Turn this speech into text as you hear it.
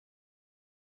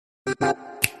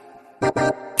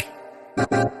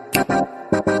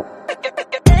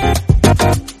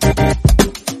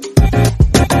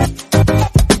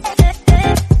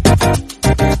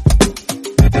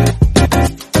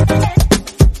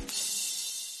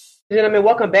Gentlemen,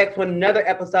 welcome back to another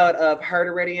episode of Heard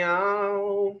Already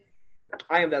On.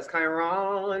 I am Das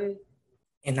Chiron,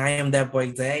 And I am that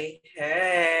boy Day.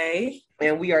 Hey.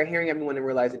 and we are hearing everyone and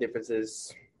realizing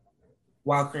differences.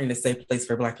 While creating a safe place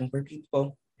for Black and queer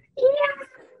people.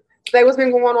 Say what's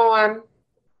been going on?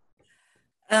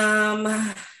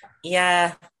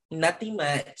 Yeah, nothing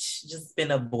much. Just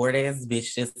been a bored ass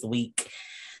bitch this week.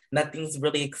 Nothing's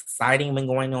really exciting been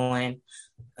going on.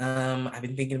 I've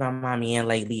been thinking about my man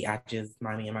lately. I just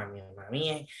my man.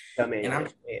 And I'm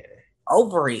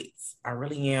over it. I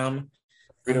really am.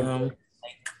 Like,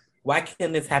 why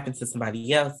can't this happen to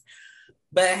somebody else?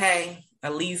 But hey,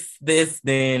 at least this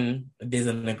then is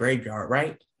in the graveyard,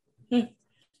 right? And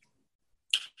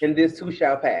this too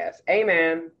shall pass.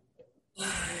 Amen.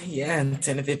 Yeah, in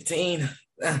 10 to 15.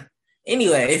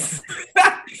 Anyways,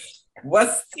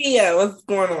 what's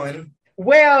going on?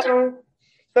 Well,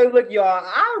 so look, y'all,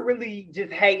 I really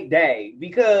just hate Dave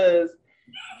because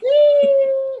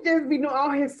he just be doing all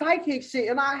his psychic shit,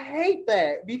 and I hate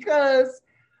that because.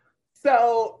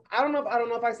 So I don't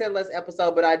know if I said last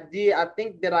episode, but I did. I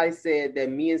think that I said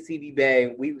that me and CB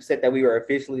Bang, we said that we were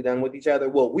officially done with each other.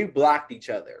 Well, we blocked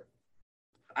each other.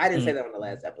 I didn't say that on the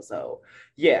last episode.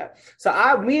 Yeah. So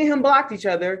me and him blocked each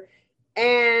other,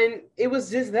 and it was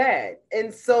just that.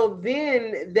 And so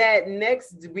then that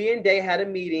next, me and Day had a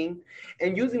meeting,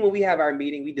 and usually when we have our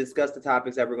meeting, we discuss the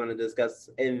topics that we're going to discuss,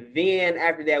 and then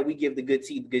after that, we give the good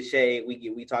tea, the good shade.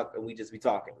 We talk, and we just be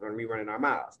talking and we running our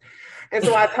mouths. And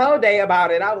so I told Day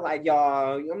about it. I was like,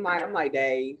 y'all, I'm like,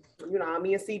 Day, you know,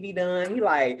 me and CB done. He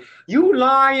like, you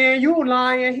lying.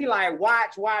 He like,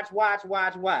 watch.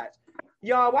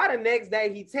 Y'all, why the next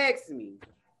day he texts me?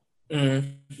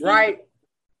 Right?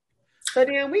 So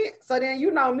then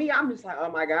you know me, I'm just like,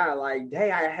 oh my God, like,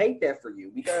 Day, I hate that for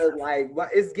you because like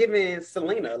it's giving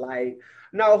Selena, like,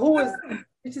 no,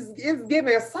 it's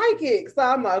giving psychic. So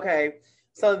I'm like, okay.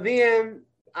 So then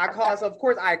of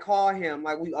course I call him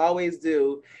like we always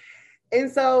do. And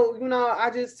so, you know, I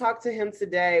just talked to him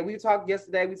today. We talked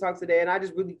yesterday, we talked today, and I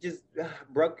just really just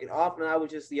broke it off. And I was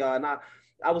just, y'all, and I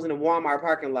was in a Walmart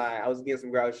parking lot. I was getting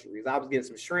some groceries. I was getting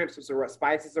some shrimp, some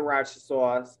spicy sriracha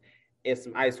sauce, and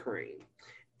some ice cream.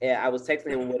 And I was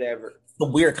texting him whatever. A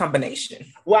weird combination.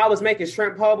 Well, I was making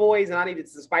shrimp po' boys, and I needed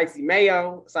some spicy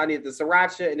mayo. So I needed the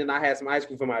sriracha, and then I had some ice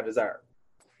cream for my dessert.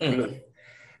 Mm-hmm.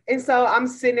 And so I'm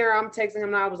sitting there, I'm texting him,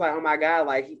 and I was like, oh my God,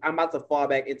 like, I'm about to fall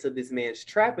back into this man's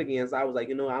trap again. So I was like,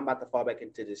 you know, I'm about to fall back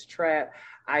into this trap.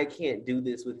 I can't do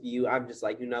this with you. I'm just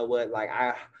like, you know what? Like,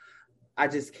 I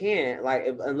just can't.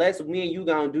 Like, unless me and you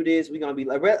gonna do this, we gonna be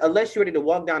like, unless you're ready to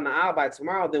walk down the aisle by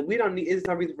tomorrow, then we don't need, it's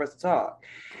no reason for us to talk.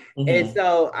 Mm-hmm. And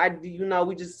so and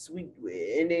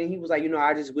then he was like, you know,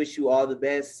 I just wish you all the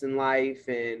best in life.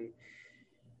 And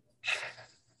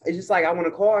it's just like, I want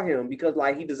to call him because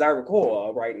like he deserves a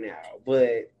call right now.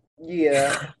 But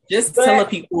yeah. Tell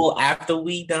people after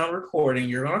we done recording,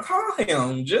 you're going to call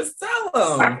him. Just tell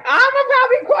him. I'm going to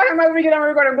probably call him after we get done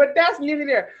recording, but that's neither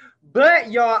there.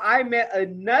 But y'all, I met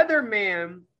another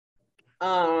man.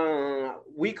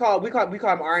 We call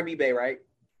him R&B Bay, right?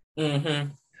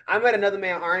 Mm-hmm. I met another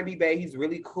man, R&B Bay. He's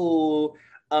really cool.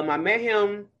 I met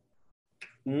him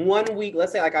 1 week.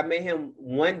 Let's say like I met him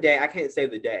one day. I can't say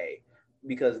the day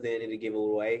because then it'll give it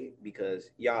away because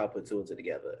y'all put two and two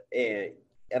together.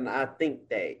 And I think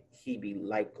that he'd be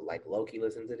like low-key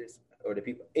listen to this or the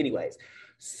people. Anyways,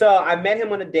 so I met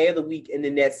him on a day of the week. And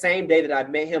then that same day that I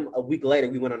met him a week later,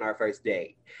 we went on our first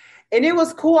date. And it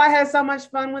was cool. I had so much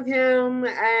fun with him.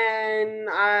 And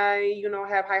I, you know,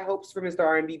 have high hopes for Mr.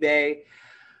 R&B Bay.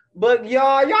 But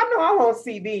y'all know I want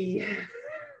CB.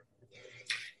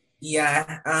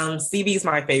 Yeah, CB is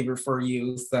my favorite for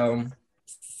you. So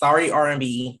sorry,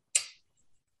 R&B.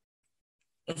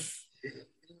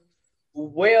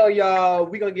 Well, y'all,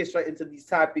 we're going to get straight into these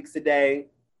topics today.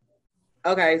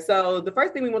 Okay, so the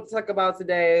first thing we want to talk about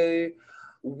today,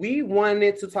 we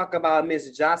wanted to talk about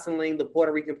Miss Joseline, the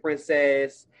Puerto Rican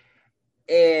princess,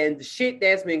 and the shit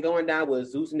that's been going down with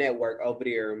Zeus Network over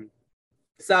there.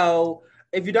 So,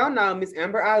 if you don't know, Miss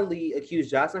Amber Ali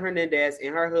accused Joseline Hernandez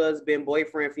and her husband,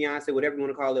 boyfriend, fiance, whatever you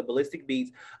want to call it, Ballistic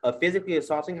Beats, of physically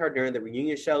assaulting her during the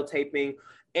reunion show taping,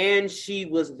 and she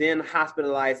was then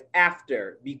hospitalized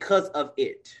after because of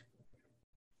it.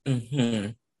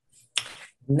 Mm-hmm.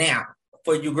 Now,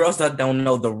 for you girls that don't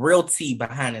know the real tea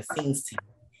behind the scenes tea,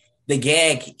 the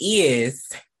gag is,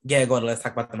 let's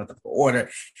talk about them in the order.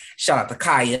 Shout out to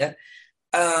Kaya.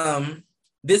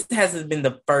 This hasn't been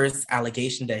the first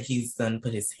allegation that he's done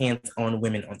put his hands on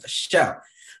women on the show.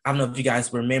 I don't know if you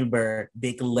guys remember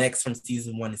Big Lex from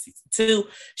season 1 and season 2.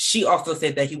 She also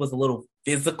said that he was a little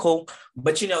physical,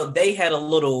 but you know, they had a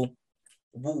little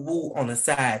woo on the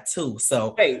side too.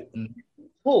 So Hey,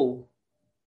 who?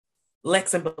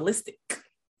 Lex and Ballistic.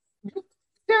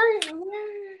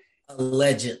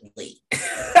 Allegedly.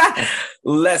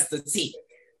 Less the tea.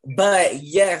 But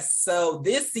yes, so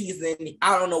this season,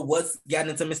 I don't know what's gotten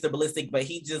into Mr. Ballistic, but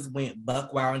he just went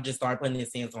buck wild and just started putting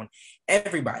his hands on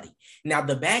everybody. Now,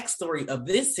 the backstory of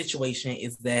this situation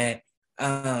is that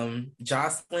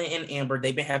Jocelyn and Amber,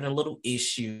 they've been having a little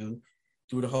issue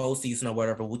through the whole season or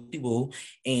whatever, woo-woo.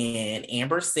 And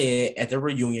Amber said at the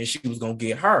reunion she was going to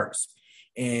get hers.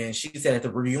 And she said at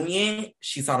the reunion,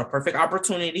 she saw the perfect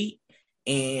opportunity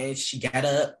and she got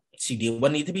up. She did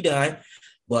what needed to be done.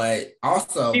 But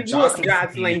also, she whooped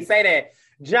Jocelyn. Say that.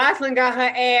 Jocelyn got her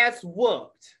ass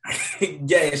whooped.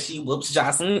 Yeah, she whoops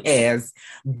Jocelyn's ass.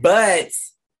 But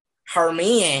her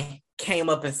man came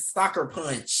up and soccer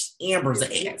punched Amber's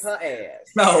ass. Her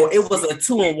ass. So it was a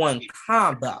 2-on-1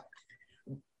 combo.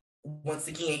 Once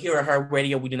again, here at Her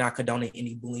Radio, we do not condone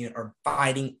any bullying or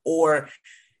fighting or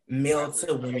male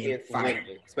to women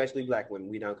fighting. Especially black women.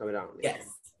 We don't condone it. Yes,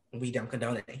 we don't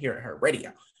condone it here at Her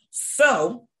Radio.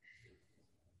 So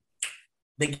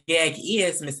the gag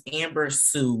is Miss Amber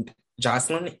sued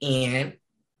Jocelyn and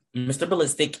Mr.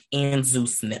 Ballistic and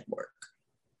Zeus Network.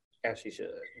 As she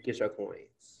should. Get your coins.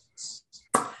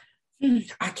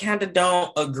 I kind of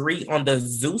don't agree on the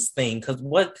Zeus thing because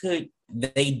what could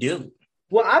they do?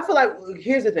 Well, I feel like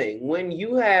here's the thing: when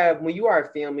you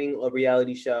are filming a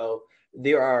reality show,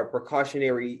 there are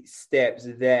precautionary steps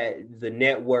that the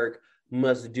network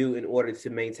must do in order to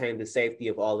maintain the safety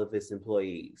of all of its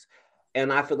employees.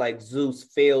 And I feel like Zeus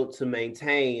failed to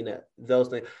maintain those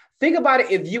things. Think about it: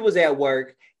 if you was at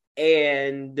work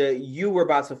and you were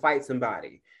about to fight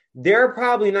somebody, they're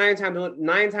probably nine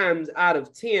times out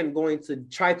of 10 going to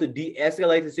try to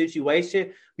de-escalate the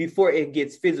situation before it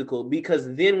gets physical.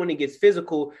 Because then when it gets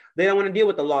physical, they don't want to deal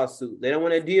with the lawsuit. They don't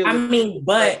want to deal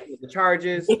with the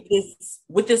charges.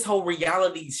 With this whole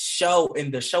reality show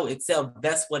and the show itself,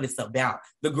 that's what it's about.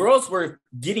 The girls were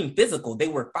getting physical. They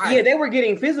were fighting. Yeah, they were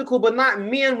getting physical, but not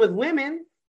men with women.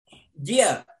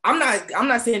 Yeah, I'm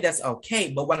not saying that's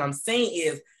okay, but what I'm saying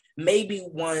is maybe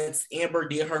once Amber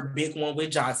did her big one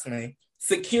with Jocelyn,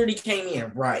 security came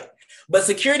in, right? But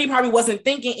security probably wasn't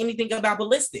thinking anything about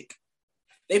Ballistic.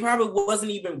 They probably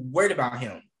wasn't even worried about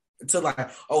him. To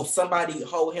like, oh, somebody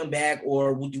hold him back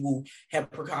or would you have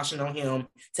precaution on him,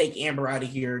 take Amber out of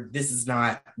here. This is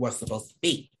not what's supposed to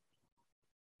be.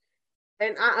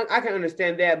 And I can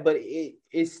understand that, but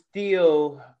it's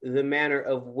still the manner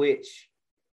of which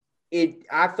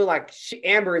I feel like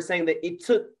Amber is saying that it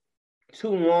took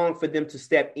too long for them to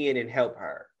step in and help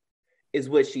her, is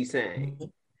what she's saying. Mm-hmm.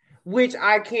 Which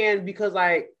I can, because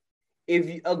like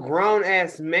if a grown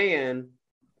ass man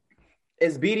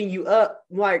is beating you up,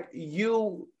 like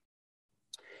we're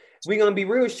gonna be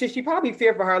real shit. She probably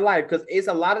feared for her life because it's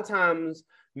a lot of times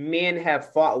men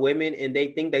have fought women and they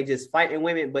think they just fighting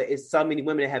women, but it's so many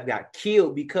women that have got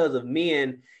killed because of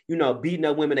men, beating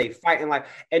up women. They fighting like,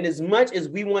 and as much as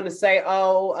we want to say,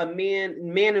 oh, men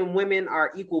and women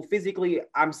are equal physically,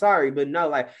 I'm sorry, but no,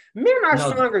 like men are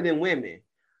stronger than women.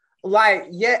 Like,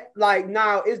 yet, like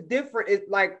now it's different. It's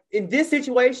like in this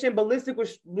situation, Ballistic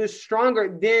was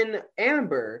stronger than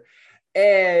Amber.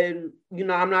 And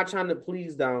I'm not trying to,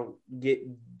 please don't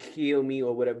kill me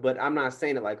or whatever, but I'm not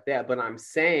saying it like that. But I'm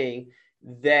saying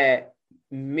that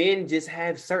men just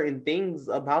have certain things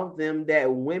about them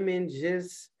that women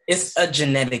just, it's a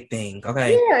genetic thing,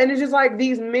 okay? Yeah, and it's just like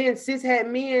these men, cishet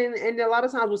men, and a lot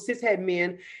of times with cishet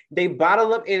men, they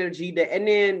bottle up energy, and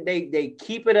then they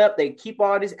keep it up, they keep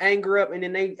all this anger up, and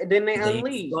then they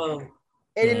unleash. Explode.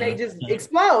 And then they just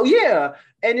explode, yeah.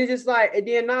 And it's just like, and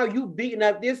then now you beating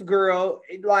up this girl,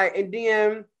 like, and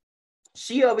then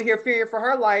she over here fearing for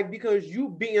her life because you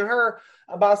beating her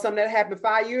about something that happened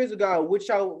 5 years ago with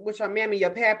your mammy, your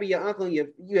pappy, your uncle,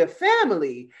 your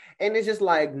family. And it's just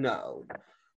like, no.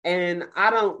 And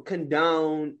I don't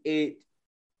condone it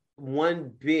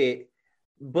one bit.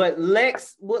 But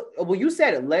Lex, well, you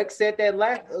said it. Lex said that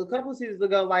a couple of seasons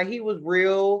ago, like he was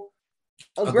real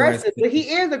aggressive. But he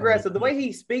is aggressive. The way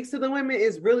he speaks to the women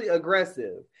is really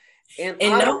aggressive. And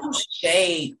no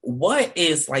shade, what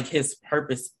is like his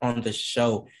purpose on the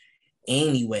show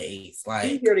anyways? Like,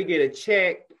 he's here to get a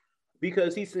check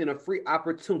because he's in a free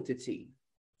opportunity.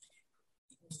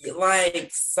 Like,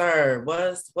 sir,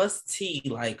 what's tea?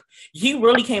 Like, he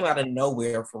really came out of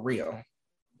nowhere for real.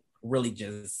 Really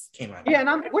just came out. Yeah,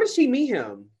 and where did she meet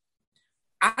him?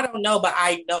 I don't know, but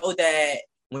I know that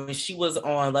when she was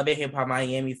on Love and Hip Hop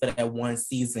Miami for that one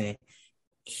season,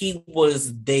 he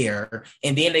was there,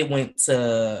 and then they went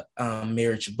to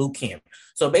Marriage Boot Camp.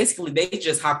 So basically, they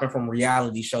just hopping from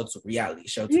reality show to reality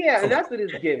show. Yeah, and that's what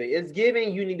it's giving. It's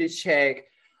giving you need to check.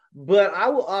 But I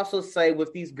will also say,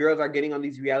 with these girls are getting on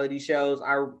these reality shows,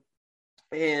 I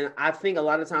think a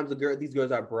lot of times these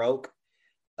girls are broke.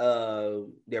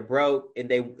 They're broke and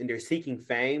they're seeking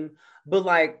fame. But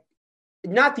like,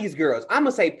 not these girls. I'm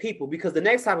gonna say people, because the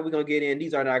next topic we're gonna get in,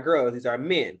 these are not girls, these are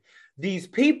men. These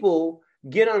people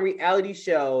get on reality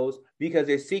shows because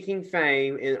they're seeking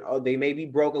fame, and they may be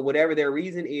broke or whatever their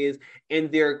reason is,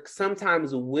 and they're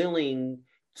sometimes willing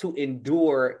to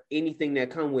endure anything that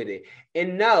come with it.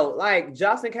 And no, like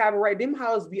Jocelyn Cabaret, them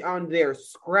hoes be on there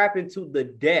scrapping to the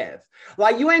death.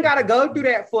 Like, you ain't gotta go through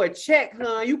that for a check,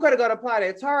 huh? You could have got to apply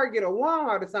at Target or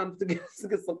Walmart or something to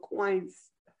get some coins.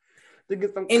 And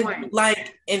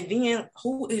then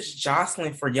who is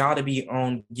Jocelyn for y'all to be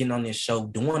on getting on this show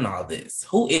doing all this?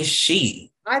 Who is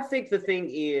she? I think the thing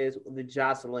is, the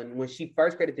Jocelyn, when she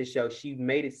first created this show, she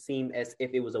made it seem as if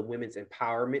it was a women's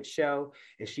empowerment show,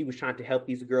 and she was trying to help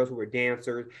these girls who were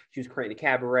dancers. She was creating a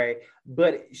cabaret,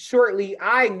 but shortly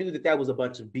I knew that was a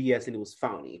bunch of BS and it was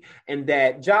phony, and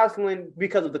that Jocelyn,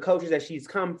 because of the cultures that she's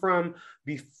come from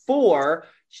before,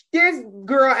 this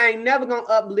girl ain't never gonna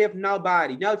uplift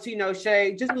nobody. No tea, no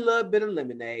shade, just a little bit of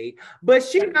lemonade. But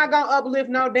she not gonna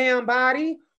uplift no damn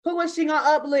body. Who was she gonna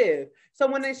uplift? So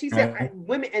when she said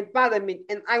women empowerment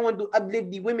and I want to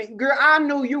uplift the women, girl, I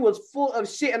knew you was full of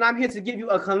shit, and I'm here to give you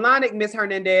a colonic, Miss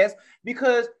Hernandez,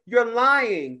 because you're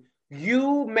lying.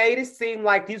 You made it seem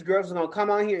like these girls are gonna come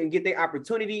on here and get their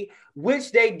opportunity,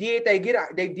 which they did. They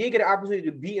did get an opportunity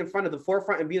to be in front of the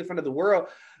forefront and be in front of the world.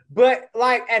 But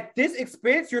like, at this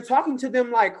expense, you're talking to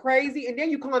them like crazy, and then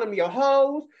you calling them your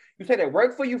hoes. You say they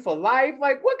work for you for life.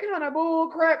 Like, what kind of bull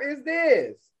crap is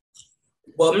this?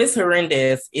 Well, Miss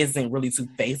Hernandez isn't really too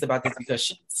phased about this because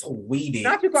she tweeted.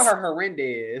 Not you call her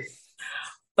Hernandez.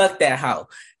 Fuck that hoe.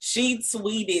 She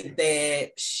tweeted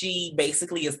that she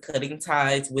basically is cutting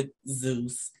ties with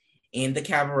Zeus in the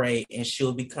cabaret, and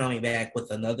she'll be coming back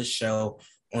with another show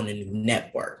on a new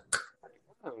network.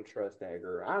 I don't trust that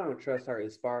girl. I don't trust her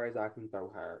as far as I can throw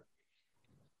her.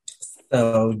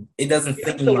 So it doesn't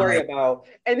seem to worry about.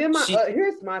 And then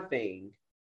here's my thing.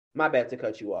 My bad to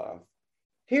cut you off.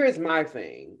 Here's my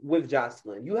thing with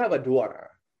Jocelyn. You have a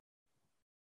daughter.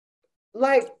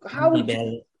 Like, how would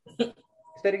you... Say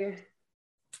it again?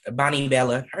 Bonnie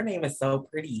Bella. Her name is so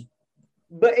pretty.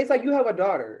 But it's like, you have a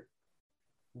daughter.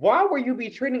 Why were you be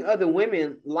treating other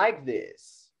women like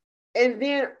this? And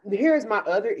then here's my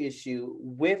other issue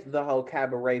with the whole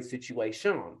cabaret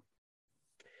situation.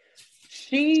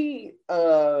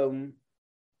 Jocelyn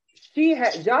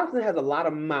has a lot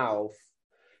of mouth.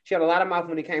 She had a lot of mouth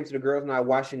when it came to the girls not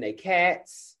washing their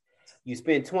cats. You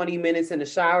spend 20 minutes in the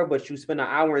shower, but you spend an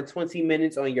hour and 20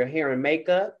 minutes on your hair and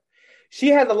makeup. She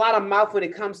has a lot of mouth when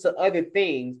it comes to other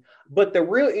things. But the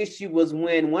real issue was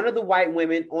when one of the white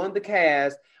women on the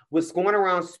cast was going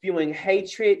around spewing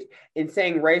hatred and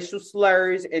saying racial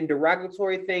slurs and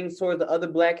derogatory things towards the other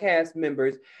Black cast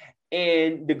members.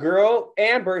 And the girl,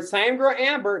 Amber, same girl,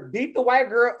 Amber, beat the white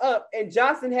girl up, and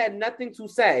Jocelyn had nothing to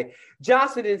say.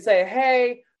 Jocelyn didn't say,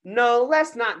 hey, no,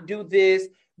 let's not do this.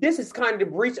 This is kind of the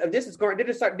breach of, this is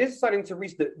starting to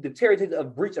reach the territory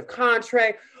of breach of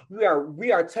contract.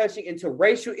 We are touching into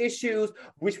racial issues,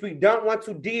 which we don't want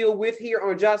to deal with here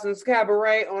on Jocelyn's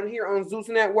Cabaret, on Zeus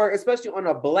Network, especially on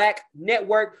a Black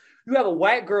network. You have a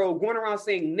white girl going around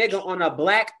saying nigga on a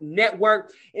Black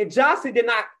network, and Jocelyn did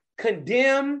not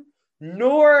condemn,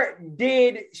 nor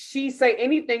did she say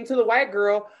anything to the white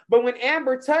girl. But when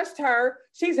Amber touched her,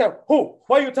 she said, "Who?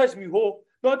 Why you touch me, who?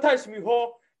 Don't touch me,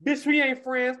 who? Bitch, we ain't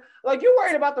friends." Like, you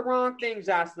worried about the wrong thing,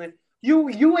 Jocelyn. You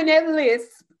and that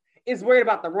list is worried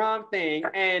about the wrong thing.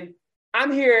 And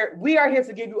we are here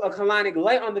to give you a colonic,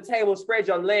 lay on the table, spread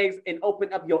your legs, and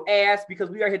open up your ass, because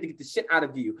we are here to get the shit out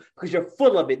of you, because you're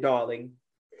full of it, darling.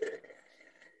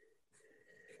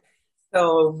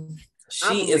 So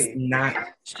she is not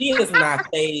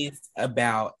fazed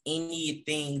about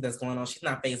anything that's going on. She's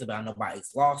not fazed about nobody's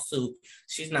lawsuit.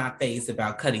 She's not fazed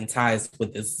about cutting ties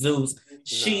with the Zeus. No.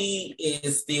 She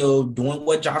is still doing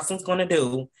what Jocelyn's going to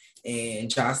do, and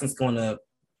Jocelyn's going to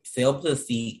sell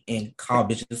pussy and call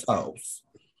bitches hoes.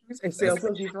 Sell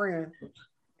pussy, friend.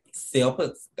 Sell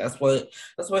pussy. That's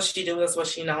what she do. That's what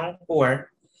she known for.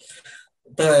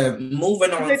 But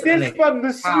moving on to this from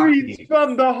the streets,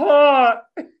 from the heart.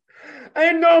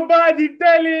 Ain't nobody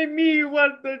telling me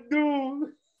what to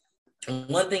do.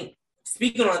 One thing,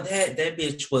 speaking on that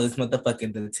bitch was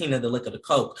motherfucking the Tina, the lick of the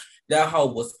coke. That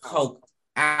hoe was coked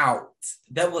out.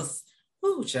 That was,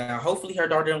 ooh, child. Hopefully her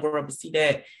daughter didn't grow up to see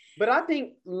that. But I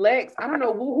think Lex, I don't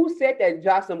know who said that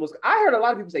Jocelyn was. I heard a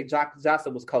lot of people say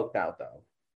Jocelyn was coked out though.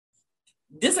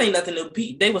 This ain't nothing new.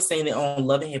 They were saying it on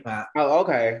Love and Hip Hop. Oh,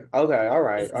 okay, all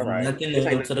right. Nothing This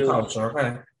new ain't to the culture.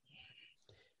 Okay.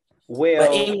 Well,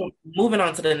 but anyway, moving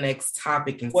on to the next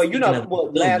topic. And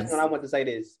last one I want to say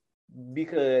this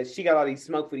because she got all these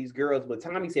smoke for these girls, but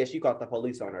Tommy said she called the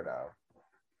police on her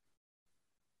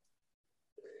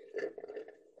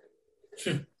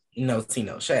though. No tea,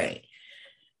 no shade.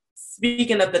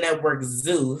 Speaking of the network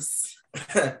Zeus,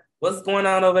 what's going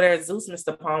on over there at Zeus,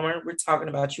 Mr. Palmer? We're talking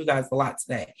about you guys a lot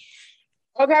today.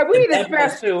 Okay, we need a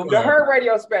special, the Her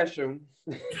Radio special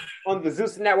on the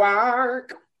Zeus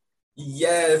Network.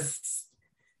 Yes.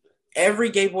 Every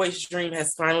gay boy's dream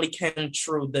has finally come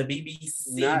true. The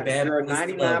BBC Bad Boys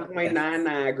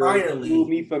 99.99 girl removed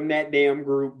me from that damn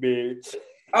group, bitch.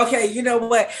 Okay, you know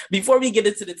what? Before we get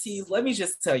into the teas, let me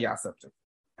just tell y'all something.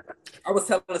 I was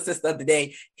telling the sister the other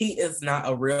day, he is not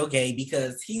a real gay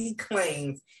because he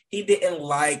claims he didn't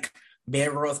like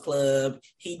Bad Girls Club.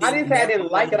 I didn't say I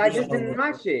didn't like it. I just didn't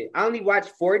watch it. I only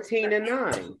watched 14 and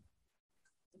 9.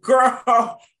 Girl,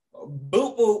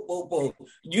 boop, boop, boop, boop.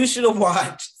 You should have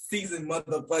watched season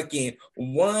motherfucking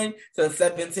 1 to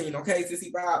 17, okay,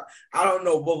 Sissy Bob? I don't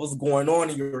know what was going on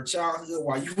in your childhood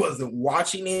while you wasn't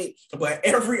watching it, but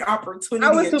every opportunity.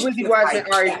 I was too busy watching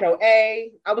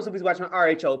RHOA. I was too busy watching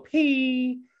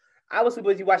RHOP. I was too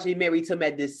busy watching Married to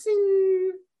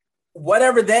Medicine.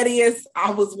 Whatever that is,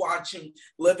 I was watching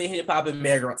Love and Hip Hop and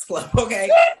Bad Girls Club, okay?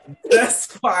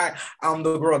 That's why I'm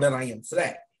the girl that I am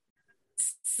today.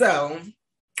 So,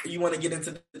 you want to get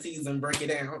into the teas and break it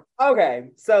down?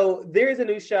 Okay, so there's a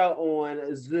new show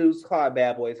on Zeus called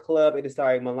Bad Boys Club. It is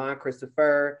starring Milan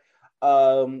Christopher,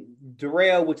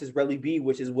 Darrell, which is Relly B,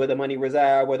 which is Where the Money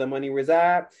Reside.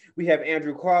 We have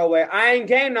Andrew Carway. I ain't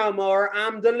gay no more.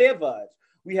 I'm delivered.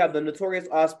 We have the notorious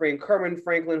offspring Kerwin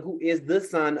Franklin, who is the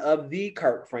son of the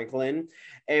Kirk Franklin.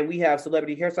 And we have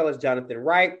celebrity hairstylist Jonathan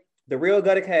Wright, The Real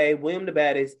Gutta K, William the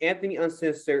Baddest, Anthony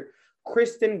Uncensored,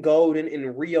 Kristen Golden,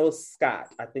 and Rio Scott.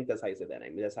 I think that's how you say that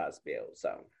name. That's how it's spelled.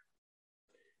 So,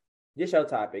 just your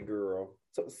topic, girl.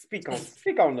 So speak on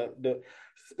the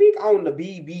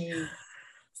BBC.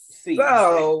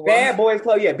 So Bad Boys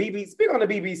Club, yeah, BBC. Speak on the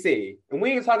BBC, and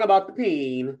we ain't talking about the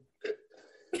peen.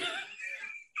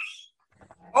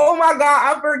 Oh my God,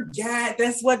 I forgot.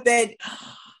 That's what that.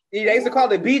 Yeah, they used to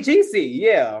call it BGC.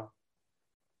 Yeah.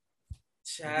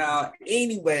 Child.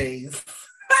 Anyways.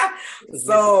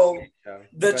 So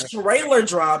the trailer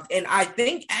dropped, and I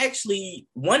think actually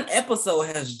one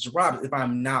episode has dropped, if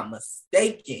I'm not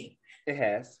mistaken. It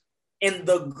has. And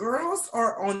the girls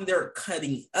are on there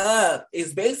cutting up.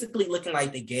 It's basically looking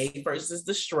like the gay versus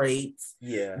the straights.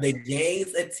 Yeah. The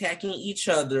gays attacking each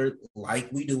other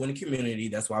like we do in the community.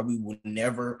 That's why we would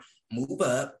never move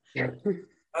up.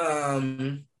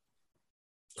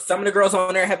 Some of the girls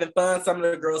on there having fun. Some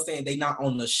of the girls saying they not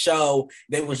on the show.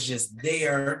 They was just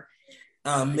there. They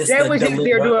was just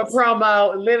there doing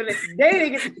promo.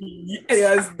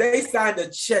 Yes, they signed a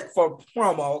check for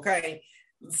promo, okay?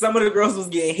 Some of the girls was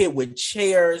getting hit with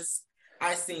chairs.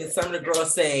 I seen some of the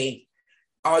girls say,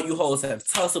 all you hoes have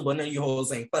tussled, but none of you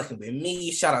hoes ain't fucking with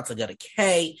me. Shout out to Gutta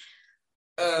K.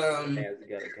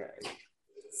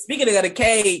 Speaking of Gutta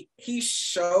K, he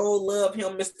sure love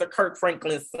him, Mr. Kirk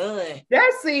Franklin's son.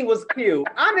 That scene was cute.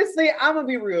 Honestly, I'm gonna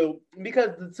be real,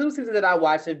 because the 2 seasons that I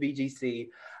watched in BGC,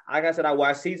 like I said, I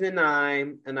watched season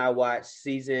 9 and I watched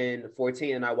season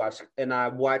 14 and I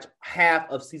watched half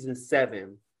of season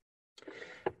 7.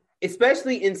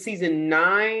 Especially in season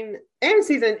 9 and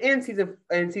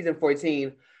season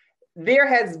 14, there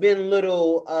has been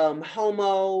little they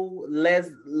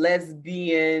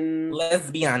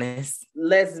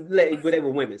were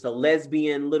women, so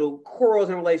lesbian little quarrels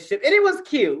in relationship, and it was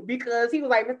cute because he was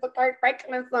like Mr. Kirk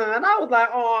Franklin's son. I was like,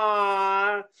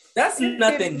 "Aw." That's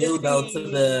nothing new though to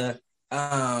the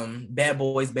Bad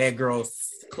Boys Bad Girls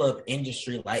Club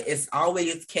industry. Like, it's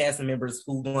always cast members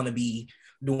who want to be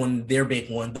doing their big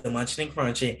one, the munching and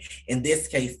crunching. In this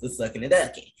case, the sucking and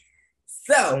ducking.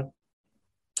 So,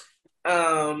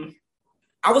 I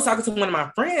was talking to one of my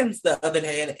friends the other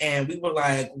day, and we were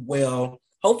like, well,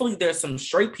 hopefully there's some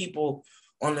straight people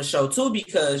on the show too,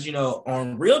 because, you know,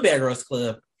 on Real Bad Girls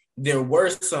Club, there were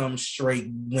some straight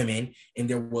women and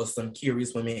there was some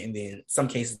curious women, and then some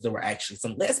cases there were actually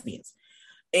some lesbians.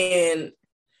 And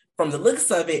from the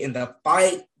looks of it and the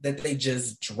fight that they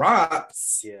just dropped,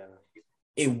 yeah,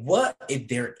 if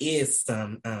there is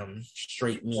some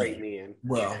straight men.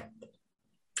 Well,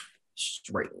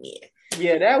 straight men.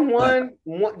 Yeah, that one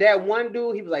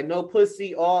dude, he was like no pussy,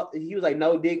 he was like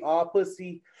no dick, all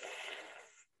pussy.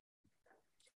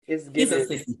 It's He's a given.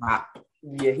 sissy pop.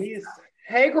 Yeah, he's.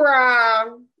 Hey,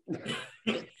 girl.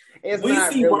 It's We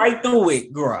not see really. right through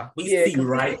it, girl. We Yeah, see because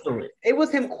right through it. it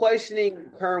was him questioning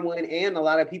Kerwin and a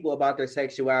lot of people about their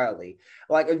sexuality.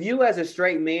 Like, if you as a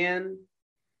straight man,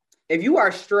 if you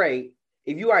are straight,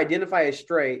 if you identify as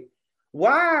straight,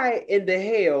 why in the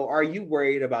hell are you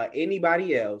worried about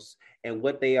anybody else and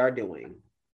what they are doing?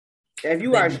 If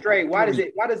you They are be straight,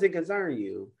 intrigued. why does it concern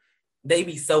you? They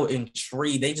be so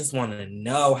intrigued. They just want to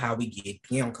know how we get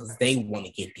down because they want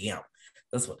to get down.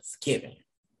 That's what it's giving.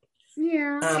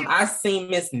 Yeah. I seen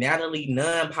Miss Natalie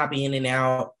Nunn popping in and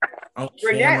out on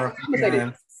camera. I'm gonna say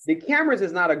this. The cameras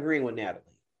is not agreeing with Natalie.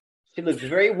 She looks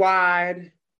very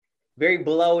wide, very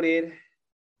bloated,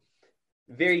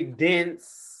 very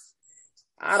dense.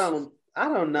 I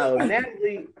don't know.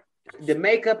 Natalie, the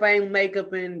makeup ain't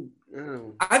makeup and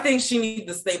I think she needs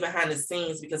to stay behind the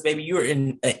scenes because, baby, you're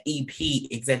in an EP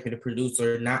executive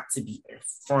producer, not to be in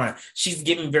front. She's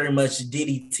giving very much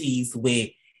Diddy tease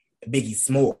with Biggie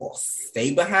Smalls.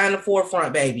 Stay behind the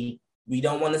forefront, baby. We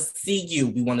don't want to see you.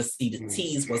 We want to see the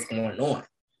tease, what's going on.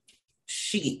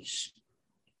 Sheesh.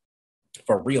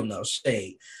 For real, no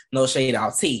shade. No shade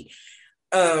out tea.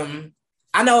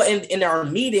 I know in our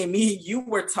meeting, me and you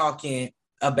were talking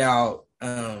about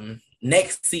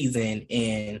next season,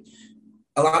 and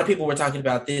a lot of people were talking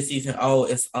about this season. Oh,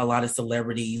 it's a lot of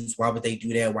celebrities. Why would they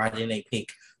do that? Why didn't they pick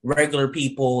regular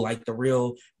people like the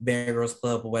real Bad Girls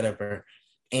Club or whatever?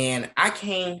 And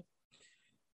I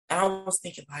was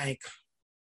thinking like,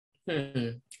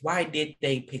 why did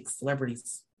they pick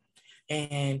celebrities?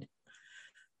 And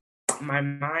my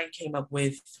mind came up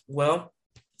with, well,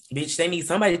 bitch, they need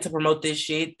somebody to promote this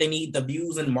shit. They need the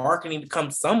views and marketing to come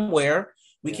somewhere.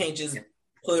 We can't just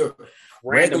put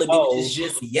regular bitches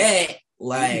just yet.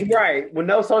 Like, right, with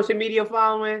no social media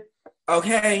following.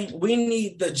 Okay, we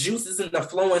need the juices and the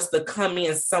fluence to come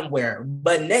in somewhere.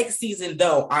 But next season,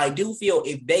 though, I do feel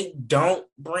if they don't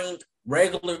bring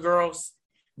regular girls,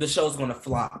 the show's gonna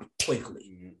flop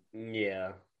quickly.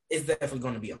 Yeah. It's definitely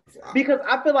going to be a flop. Because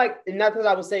I feel like, and that's what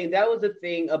I was saying, that was the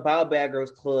thing about Bad Girls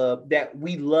Club that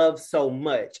we love so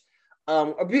much.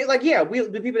 The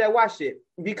people that watched it,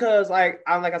 because like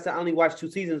I said, I only watched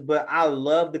 2 seasons, but I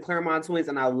love the Claremont twins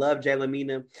and I love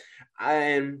Jaylamina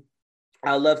and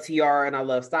I love TR and I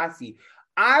love Stassi.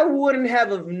 I wouldn't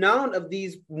have known of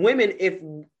these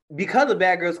women because of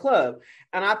Bad Girls Club.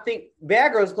 And I think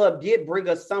Bad Girls Club did bring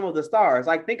us some of the stars.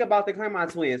 Like, think about the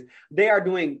Claremont twins. They're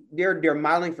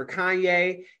modeling for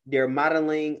Kanye. They're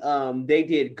modeling. They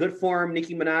did Good Form,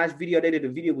 Nicki Minaj video. They did a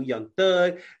video with Young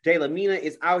Thug. Jaylamina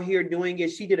is out here doing it.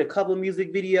 She did a couple of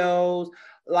music videos.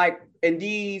 Like, and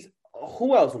these,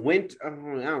 who else went? I don't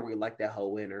really like that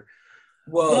whole winner.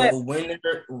 Well, Winner,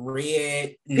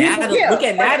 Red, Natalie. Look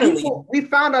at Natalie. We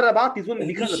found out about these women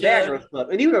because of Bad Girls Club.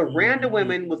 And these were random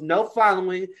women with no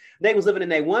following. They was living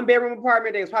in a 1-bedroom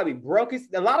apartment. They was probably broke.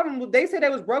 A lot of them, they said they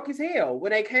was broke as hell.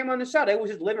 When they came on the show, they was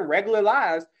just living regular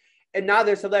lives. And now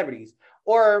they're celebrities.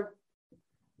 Or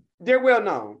they're well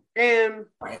known. And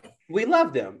we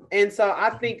love them. And so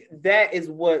I think that is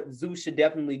what Zeus should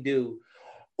definitely do.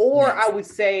 Or I would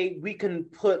say we can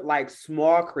put like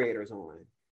small creators on.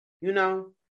 You know,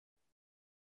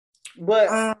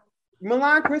 but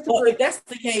Milan Christopher. Well, if that's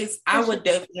the case, I would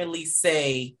definitely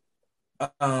say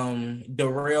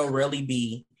Darrell Really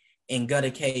B and Gutta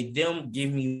K. Them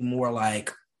give me more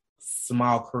like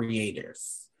small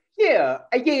creators. Yeah.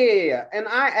 And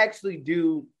I actually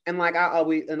do, and like I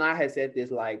had said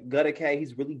this, like Gutta K,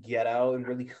 he's really ghetto and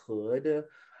really hood.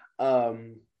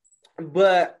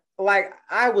 But like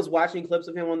I was watching clips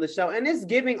of him on the show, and it's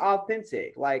giving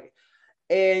authentic, like.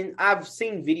 And I've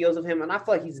seen videos of him, and I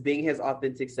feel like he's being his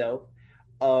authentic self.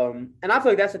 And I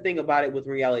feel like that's the thing about it with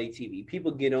reality TV.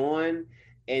 People get on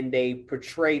and they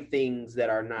portray things that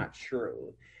are not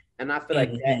true. And I feel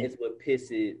like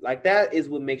that is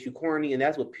what makes you corny, and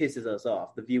that's what pisses us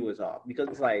off, the viewers off. Because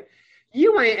it's like,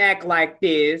 you ain't act like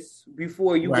this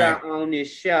before you got on this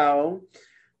show.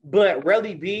 But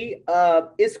Relly B,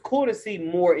 it's cool to see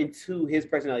more into his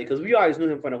personality, because we always knew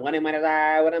him from the When the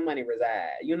Money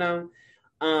Reside, you know?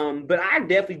 But I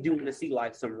definitely do want to see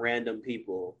like some random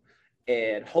people,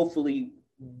 and hopefully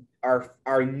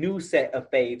our new set of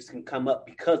faves can come up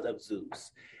because of Zeus.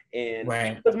 And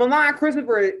because Milan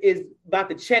Christopher is about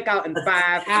to check out in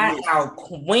 5 minutes. Out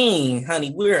queen,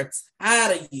 honey. We're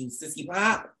tired of you, Sissy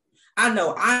Pop. I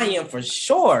know I am for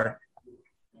sure.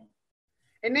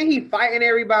 And then he fighting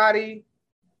everybody.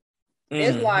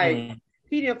 It's like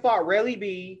he didn't fought Relly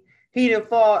B. He didn't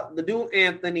fought the dude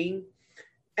Anthony.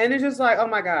 And it's just like, oh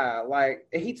my God, like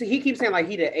he keeps saying like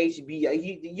he the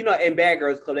HBI, in Bad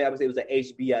Girls Club they always say it was an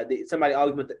HBI. Somebody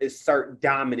always went to assert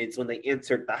dominance when they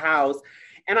entered the house,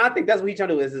 and I think that's what he's trying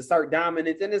to do is assert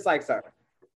dominance, and it's like, sir.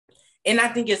 And I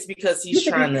think it's because he's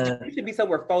trying to. You should be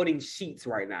somewhere folding sheets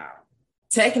right now.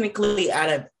 Technically,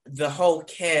 out of the whole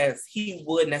cast, he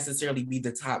would necessarily be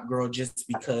the top girl just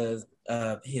because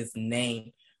of his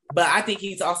name. But I think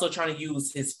he's also trying to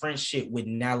use his friendship with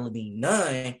Natalie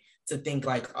Nunn to think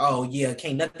like, oh yeah,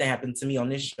 can't nothing happen to me on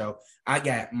this show. I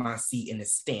got my seat in the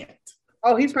stand.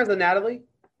 Oh, he's friends with Natalie?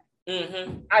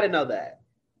 Mm-hmm. I didn't know that.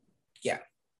 Yeah.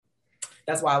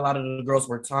 That's why a lot of the girls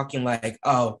were talking like,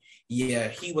 oh yeah,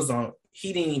 he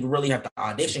didn't even really have to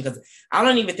audition because I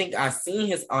don't even think I seen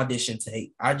his audition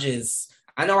tape. I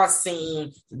know I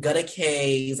seen Gutta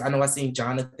K's, I know I seen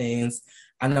Jonathan's,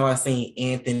 I know I seen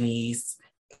Anthony's.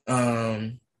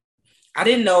 I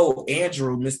didn't know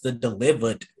Andrew, Mr.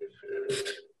 Delivered.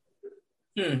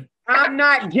 I'm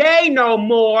not gay no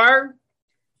more.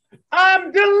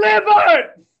 I'm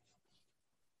delivered.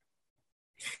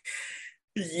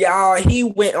 Y'all, he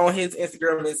went on his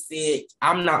Instagram and said,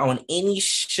 I'm not on any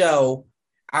show.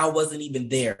 I wasn't even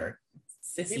there.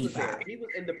 He was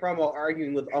in the promo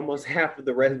arguing with almost half of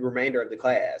the remainder of the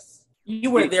class.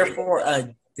 You were there for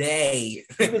a day.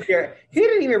 He was there. He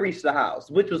didn't even reach the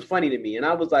house, which was funny to me. And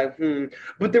I was like,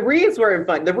 But the reads were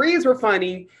fun. The reads were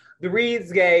funny. The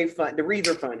reads gave fun. The reads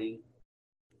are funny.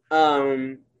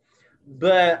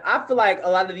 But I feel like a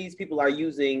lot of these people are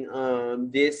using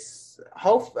this. I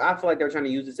feel like they're trying to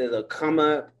use this as a come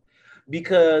up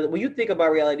because when you think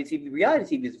about reality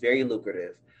TV is very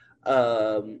lucrative.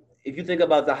 If you think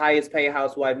about the highest paid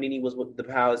housewife, Nene was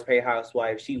the highest paid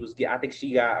housewife. I think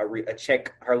she got a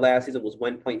check. Her last season was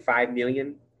 $1.5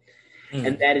 million.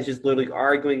 And that is just literally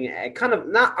arguing and kind of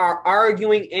not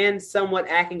arguing and somewhat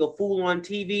acting a fool on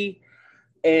TV.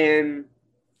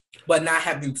 But not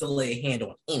having to lay a hand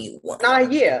on anyone.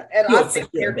 Yeah. And I think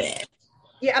they're bad.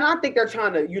 Yeah, and I think they're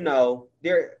trying to,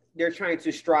 they're trying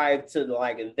to strive to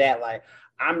like that. Like,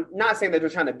 I'm not saying that they're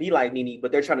trying to be like Nene,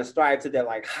 but they're trying to strive to their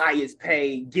like highest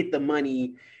pay, get the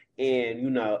money,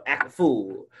 and act a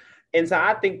fool. And so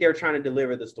I think they're trying to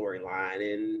deliver the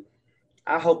storyline, and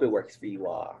I hope it works for you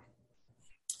all.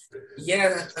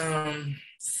 Yeah.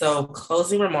 So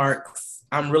closing remarks.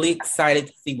 I'm really excited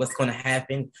to see what's going to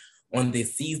happen on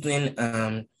this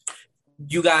season.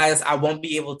 You guys, I won't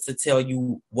be able to tell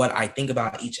you what I think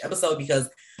about each episode because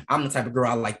I'm the type of girl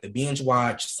I like to binge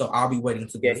watch. So I'll be waiting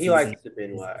to he likes to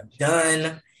binge watch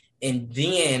done, and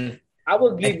then I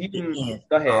will give you.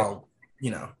 Go ahead.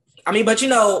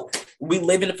 But we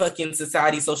live in a fucking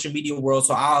society, social media world.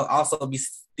 So I'll also be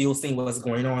still seeing what's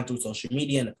going on through social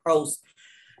media and the posts,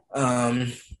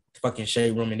 fucking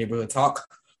shade room and neighborhood talk.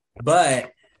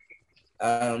 But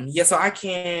so I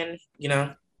can,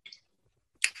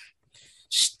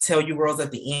 tell you girls at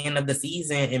the end of the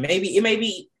season, and maybe it may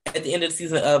be at the end of the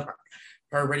season of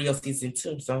her radio season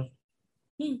 2. So,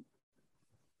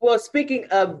 Well, speaking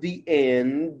of the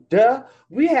end,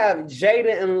 we have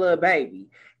Jada and Lil Baby,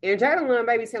 and Jada and Lil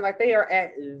Baby seem like they are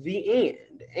at the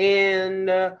end.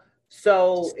 And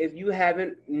so, if you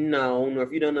haven't known, or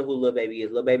if you don't know who Lil Baby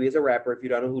is a rapper. If you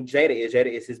don't know who Jada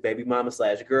is his baby mama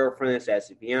 / girlfriend /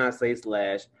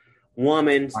 Beyonce /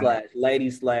 woman /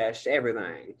 lady /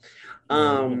 everything.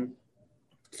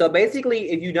 So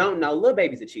basically, if you don't know, Lil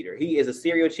Baby's a cheater. He is a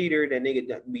serial cheater. That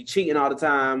nigga be cheating all the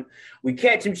time. We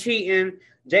catch him cheating.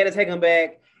 Jada take him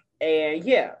back, and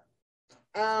yeah.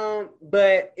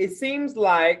 But it seems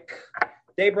like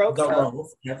they broke up. The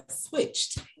roles have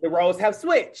switched. The roles have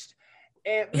switched,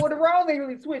 and the roles ain't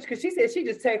really switched because she said she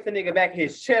just texted the nigga back.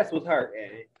 His chest was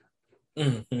hurting.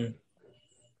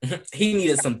 Mm-hmm. He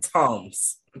needed some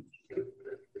Tums.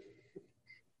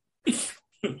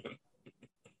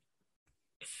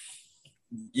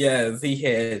 Yes, he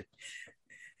had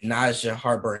nausea,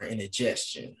 heartburn,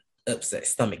 indigestion, upset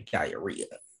stomach, diarrhea.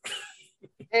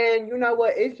 And you know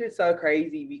what? It's just so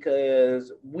crazy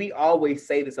because we always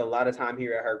say this a lot of time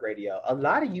here at Herc Radio. A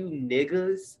lot of you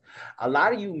niggas, a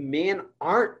lot of you men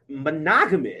aren't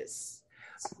monogamous.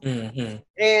 Mm-hmm.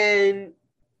 And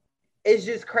it's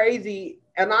just crazy.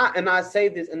 And I say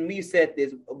this, and we said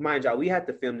this, mind y'all, we had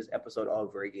to film this episode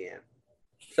over again.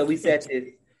 So we said this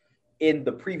in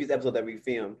the previous episode that we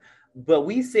filmed. But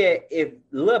we said if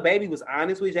Lil Baby was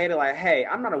honest with Jada, like, hey,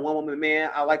 I'm not a one-woman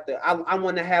man. I want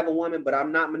to have a woman, but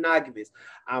I'm not monogamous.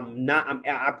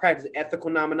 I practice ethical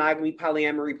non-monogamy,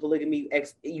 polyamory, polygamy,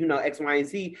 X, Y, and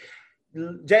Z.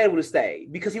 Jada would have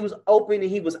stayed because he was open and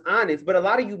he was honest. But a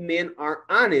lot of you men aren't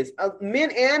honest.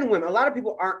 Men and women, a lot of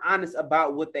people aren't honest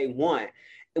about what they want.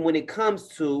 And when it comes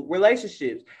to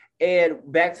relationships, And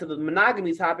back to the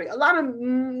monogamy topic, a lot of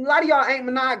y'all ain't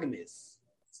monogamous.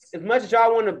 As much as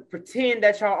y'all want to pretend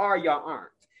that y'all are, y'all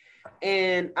aren't.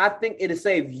 And I think it'll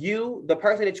save you, the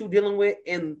person that you're dealing with,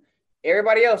 and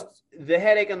everybody else, the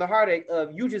headache and the heartache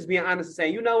of you just being honest and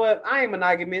saying, you know what, I ain't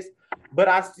monogamous, but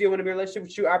I still want to be in a relationship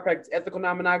with you. I practice ethical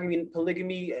non-monogamy,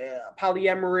 polygamy,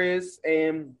 polyamorous,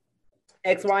 and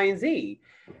X, Y, and Z.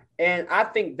 And I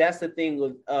think that's the thing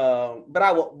with,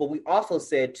 but we also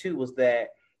said too was that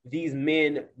these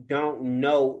men don't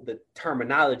know the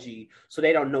terminology, so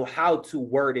they don't know how to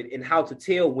word it and how to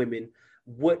tell women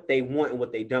what they want and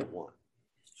what they don't want.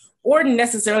 Or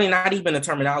necessarily not even the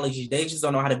terminology. They just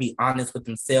don't know how to be honest with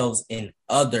themselves and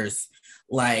others.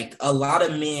 Like a lot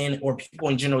of men or people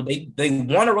in general, they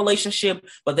want a relationship,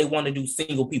 but they want to do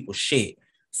single people shit.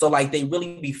 So like they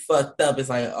really be fucked up. It's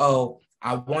like, oh,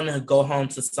 I want to go home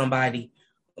to somebody,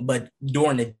 but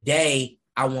during the day,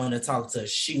 I want to talk to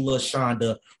Sheila,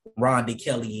 Shonda, Rhonda,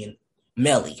 Kelly, and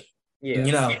Melly. Yeah.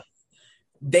 You know,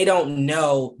 they don't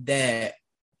know that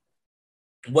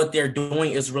what they're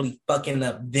doing is really fucking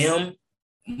up them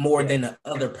more than the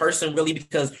other person, really,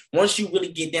 because once you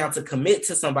really get down to commit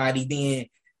to somebody, then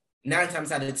 9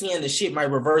 times out of 10, the shit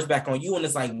might reverse back on you. And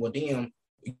it's like, well, damn,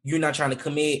 you're not trying to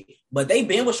commit, but they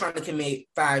been was trying to commit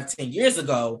 5-10 years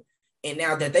ago. And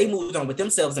now that they moved on with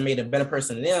themselves and made a better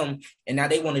person than them, and now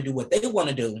they want to do what they want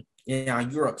to do, and now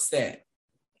you're upset,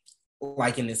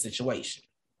 like in this situation.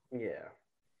 Yeah.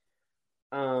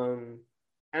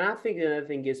 And I think another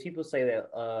thing is people say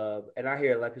that, and I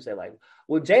hear a lot of people say like,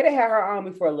 well, Jada had her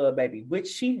army for a little baby, which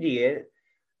she did.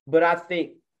 But I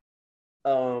think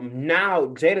now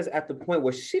Jada's at the point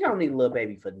where she don't need a little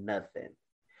baby for nothing.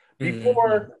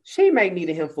 Before, she may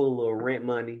needed him for a little rent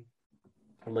money,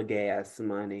 a little gas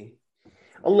money,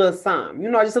 a little something,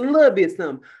 just a little bit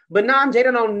something. But now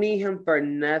Jada don't need him for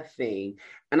nothing.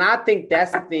 And I think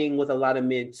that's the thing with a lot of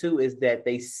men too, is that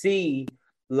they see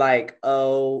like,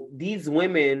 oh, these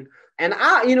women, and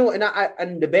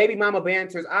and the baby mama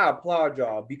banters, I applaud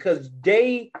y'all because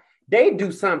they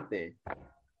do something.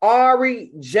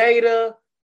 Ari, Jada,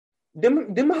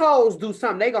 them hoes do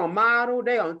something. They gonna model,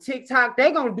 they on TikTok,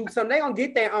 they gonna do something, they gonna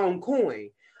get their own coin.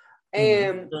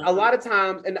 And a lot of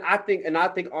times, and I think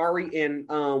Ari and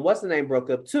what's the name broke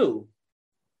up too,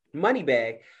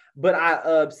 Moneybag. But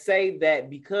I say that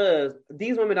because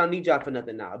these women don't need y'all for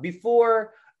nothing now.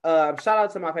 Before. Shout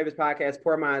out to my favorite podcast,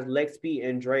 Poor Minds, Lex P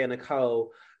and Dre and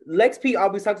Nicole. Lex P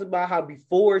always talks about how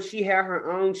before she had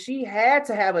her own, she had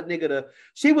to have a nigga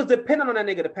she was dependent on that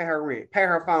nigga to pay her rent, pay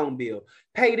her phone bill,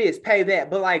 pay this, pay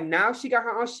that. But like now she got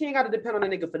her own, she ain't got to depend on a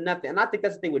nigga for nothing. And I think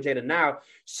that's the thing with Jada now.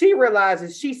 She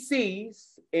realizes, she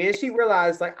sees, and she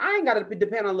realizes like, I ain't got to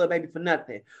depend on a little baby for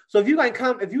nothing. So if you're not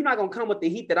gonna come with the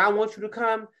heat that I want you to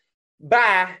come,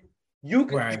 bye. You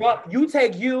can you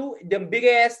take them big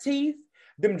ass teeth,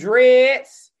 them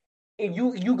dreads, and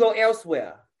you go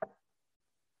elsewhere.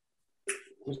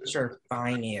 Sure,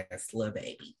 fine ass little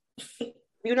baby.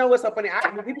 You know what's so funny?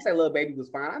 When people say little baby was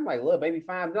fine, I'm like, little baby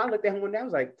fine. Then I looked at him one day, I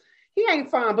was like, he ain't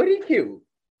fine, but he cute.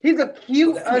 He's a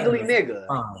cute, ugly nigga.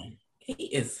 Fine. He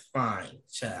is fine,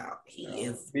 child. He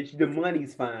is. Bitch, the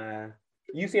money's fine.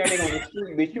 You see a nigga on the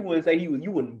street, bitch, you wouldn't say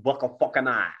you wouldn't buck a fucking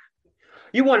eye.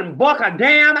 You wouldn't buck a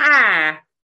damn eye.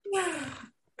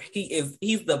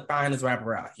 He's the finest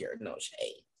rapper out here. No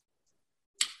shade.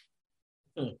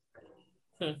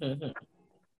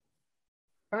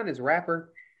 Finest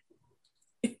rapper?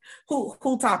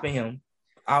 Who topping him?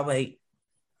 I'll wait.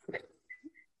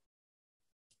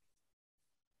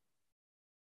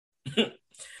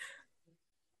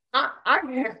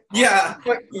 Yeah.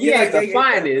 He ain't the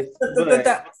finest.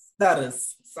 That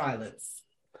is silence.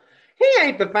 He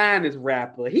ain't the finest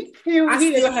rapper. He cute.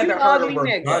 He a cute, ugly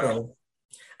nigga.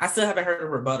 I still haven't heard a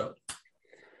rebuttal.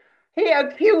 He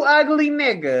a cute, ugly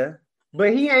nigga,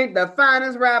 but he ain't the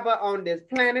finest rapper on this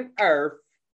planet Earth.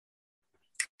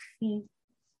 He's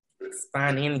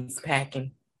fine and he's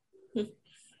packing.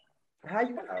 How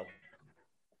you know?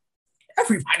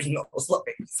 Everybody knows Lil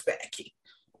Baby's packing.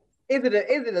 Is it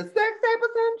a sex tape or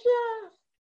some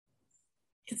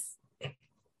shit?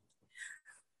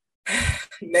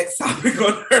 Next topic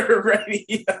on her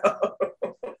radio.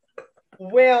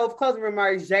 Well, closing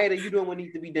remarks, Jada, you doing what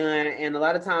needs to be done. And a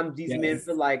lot of times these men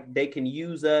feel like they can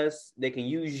use us, they can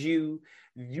use you.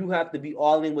 You have to be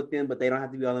all in with them, but they don't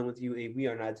have to be all in with you. And we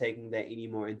are not taking that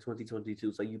anymore in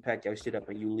 2022. So you pack your shit up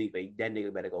and you leave. That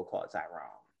nigga better go call Tyrone.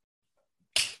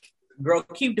 Girl,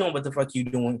 keep doing what the fuck you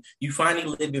doing. You finally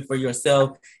lived it for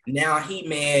yourself. Now he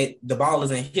mad. The ball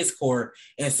is in his court.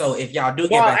 And so if y'all do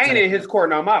get back ain't in his court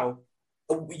no more.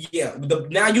 Yeah,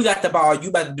 now you got the ball. You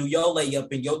about to do your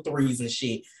layup and your threes and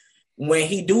shit. when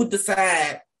he do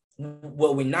decide,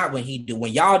 well, we're not when he do,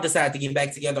 when y'all decide to get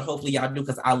back together, hopefully y'all do,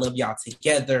 because I love y'all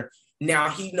together. Now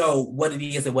he know what it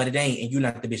is and what it ain't, and you're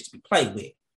not the bitch to be played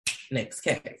with. Next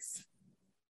case.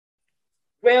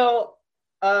 Well,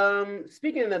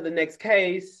 speaking of the next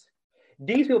case,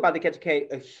 these people about to catch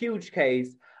a huge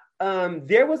case.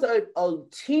 There was a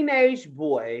teenage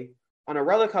boy on a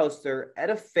roller coaster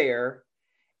at a fair,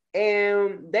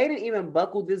 and they didn't even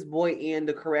buckle this boy in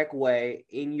the correct way.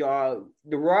 And y'all,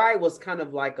 the ride was kind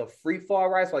of like a free fall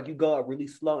ride, so like you go up really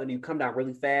slow and you come down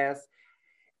really fast.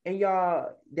 And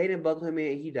y'all, they didn't buckle him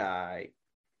in, and he died.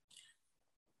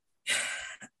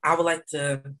 I would like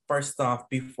to, first off,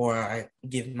 before I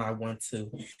give my 1-2,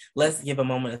 let's give a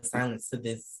moment of silence to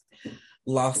this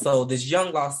lost soul, this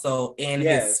young lost soul, and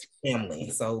his family.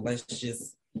 So let's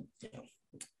just,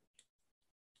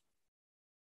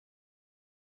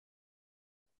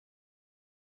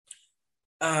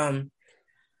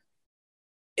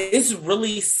 it's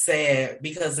really sad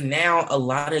because now a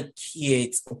lot of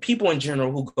kids, people in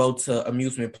general who go to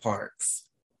amusement parks,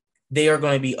 they are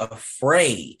going to be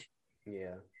afraid.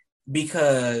 Yeah.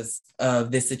 Because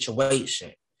of this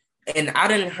situation. And I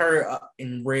didn't heard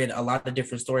and read a lot of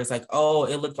different stories like, oh,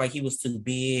 it looked like he was too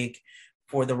big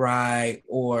for the ride,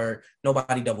 or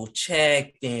nobody double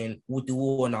checked and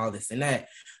woo and all this and that.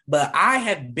 But I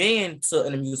have been to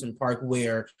an amusement park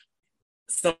where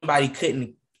somebody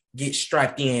couldn't get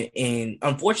strapped in, and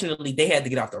unfortunately they had to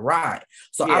get off the ride.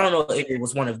 So I don't know if it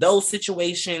was one of those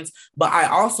situations, but I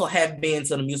also have been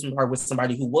to an amusement park with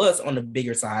somebody who was on the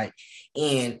bigger side,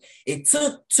 and it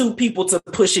took two people to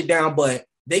push it down, but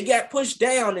they got pushed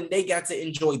down and they got to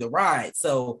enjoy the ride.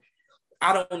 So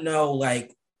I don't know,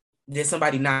 like, did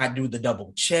somebody not do the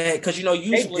double check? Because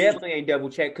usually they definitely ain't double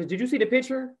check. Because did you see the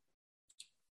picture?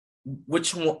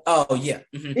 Which one? Oh yeah.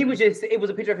 Mm-hmm. It was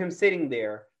a picture of him sitting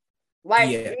there. Like,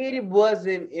 it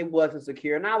wasn't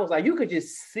secure. And I was like, you could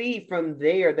just see from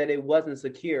there that it wasn't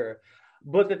secure.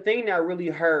 But the thing that really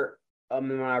hurt,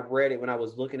 when I read it, when I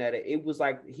was looking at it, it was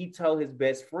like he told his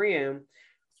best friend,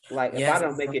 like, if I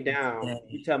don't make it down,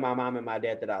 you tell my mom and my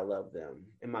dad that I love them.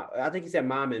 And I think he said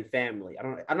mom and family.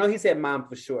 I know he said mom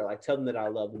for sure. Like, tell them that I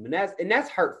love them. And that's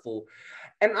hurtful.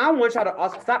 And I want y'all to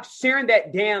also stop sharing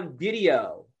that damn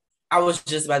video. I was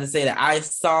just about to say that I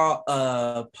saw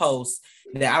a post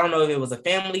that I don't know if it was a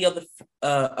family of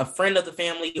a friend of the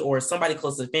family or somebody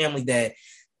close to the family, that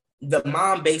the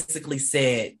mom basically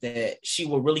said that she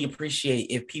would really appreciate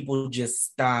if people just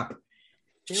stop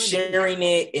sharing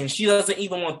it, and she doesn't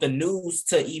even want the news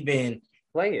to even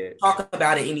talk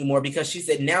about it anymore, because she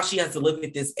said now she has to live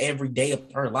with this every day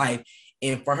of her life.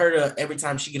 And for her to, every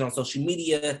time she get on social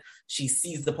media, she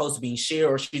sees the post being shared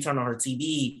or she turn on her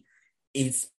TV,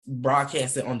 it's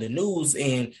broadcasted on the news,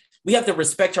 and we have to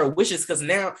respect her wishes, because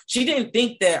now she didn't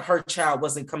think that her child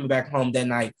wasn't coming back home that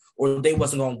night, or they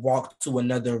wasn't going to walk to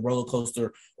another roller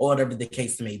coaster, or whatever the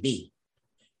case may be.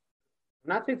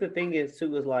 And I think the thing is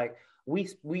too, is like, we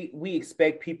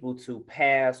expect people to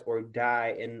pass or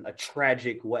die in a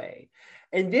tragic way.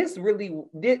 And this really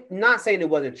did, not saying it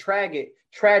wasn't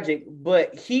tragic,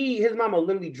 but his mama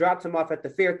literally dropped him off at the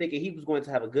fair thinking he was going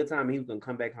to have a good time and he was going to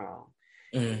come back home.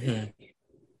 Mm-hmm.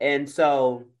 And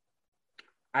so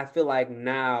I feel like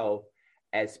now,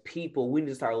 as people, we need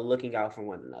to start looking out for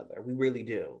one another. We really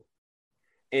do.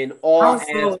 In all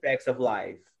aspects of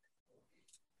life.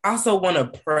 I also want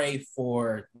to pray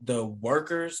for the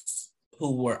workers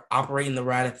who were operating the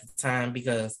ride at the time,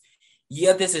 because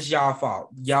this is y'all fault.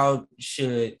 Y'all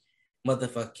should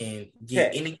motherfucking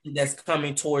get anything that's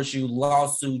coming towards you,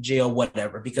 lawsuit, jail,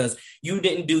 whatever, because you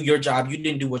didn't do your job. You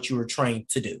didn't do what you were trained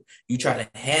to do. You try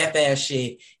to half-ass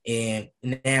shit, and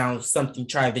now something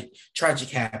tragic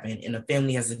happened, and the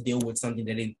family has to deal with something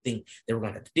that they didn't think they were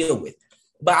going to have to deal with.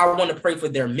 But I want to pray for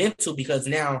their mental, because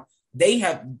now they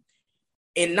have,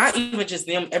 and not even just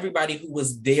them, everybody who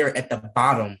was there at the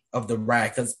bottom of the ride,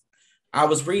 because I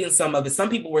was reading some of it. Some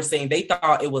people were saying they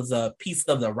thought it was a piece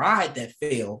of the ride that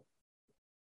fell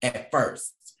at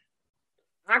first.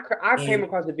 I came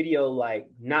across the video, like,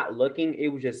 not looking. It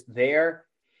was just there.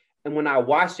 And when I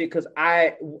watched it, because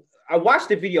I watched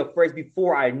the video first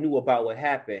before I knew about what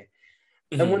happened.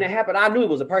 Mm-hmm. And when it happened, I knew it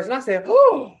was a person. I said,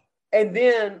 oh. And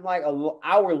then, like, an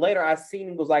hour later, I seen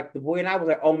it was like the boy, and I was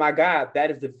like, oh my God,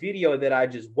 that is the video that I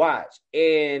just watched.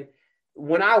 And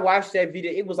when I watched that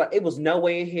video, it was like, it was no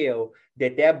way in hell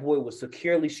that boy was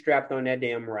securely strapped on that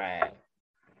damn ride.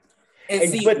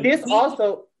 But this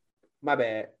also, my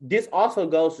bad, this also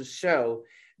goes to show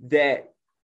that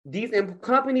these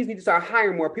companies need to start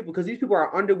hiring more people, because these people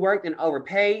are underworked and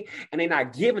overpaid, and they're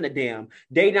not giving a damn.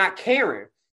 They're not caring.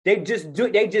 They just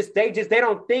do. They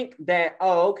don't think that.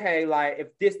 Oh, okay.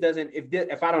 Like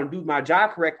if I don't do my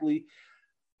job correctly,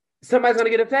 somebody's gonna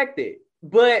get affected.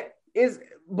 But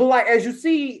like as you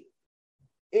see,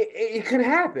 it can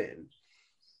happen.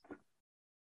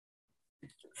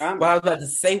 What I was about to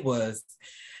say was,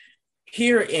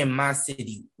 here in my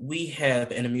city, we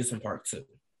have an amusement park too,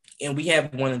 and we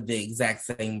have one of the exact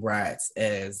same rides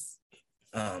as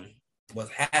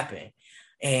what's happening.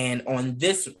 And on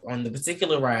the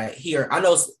particular ride here, I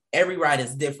know every ride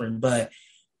is different, but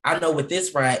I know with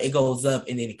this ride, it goes up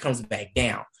and then it comes back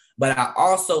down. But I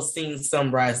also seen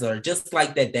some rides that are just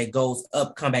like that goes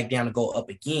up, come back down, and go up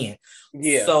again.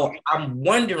 Yeah. So I'm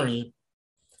wondering,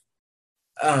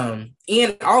 and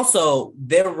also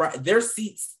their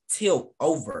seats tilt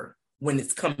over when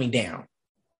it's coming down.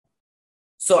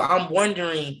 So I'm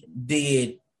wondering,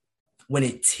 when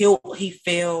it tilt, he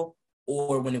fell?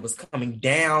 Or when it was coming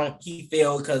down, he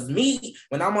fell? Because me,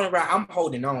 when I'm on the ride, I'm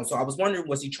holding on. So I was wondering,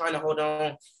 was he trying to hold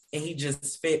on and he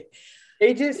just fit?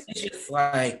 It's just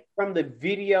like from the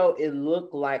video, it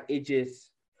looked like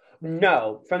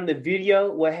no. From the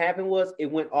video, what happened was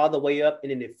it went all the way up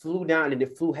and then it flew down and then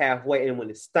it flew halfway. And when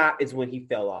it stopped is when he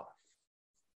fell off.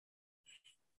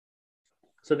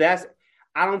 So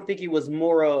I don't think it was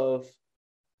more of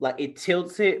like it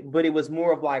tilts it, but it was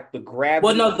more of like the gravity.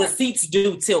 Well, no, the seats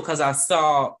do tilt because I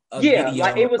saw a video.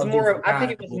 Like it was more of, I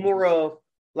think it was more of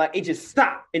like it just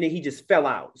stopped and then he just fell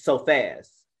out so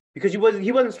fast because he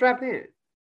wasn't strapped in.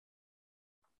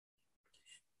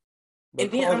 But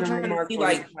and then I'm trying to see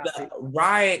like the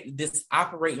ride, this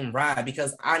operating ride,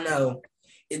 because I know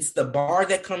it's the bar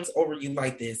that comes over you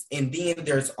like this, and then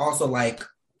there's also like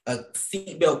a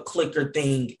seatbelt clicker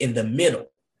thing in the middle.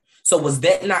 So was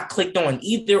that not clicked on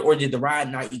either, or did the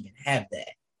ride not even have that?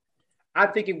 I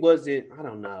think it wasn't. I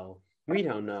don't know. We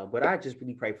don't know, but I just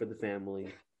really pray for the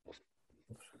family.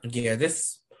 Yeah,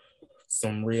 this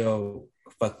some real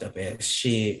fucked up ass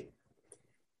shit.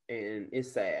 And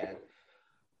it's sad.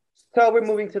 So we're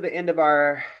moving to the end of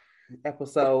our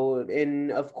episode.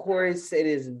 And of course, it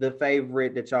is the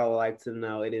favorite that y'all like to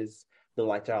know. It is the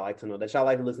like y'all like to know that y'all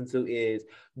like to listen to is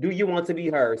Do You Want to Be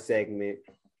Heard segment.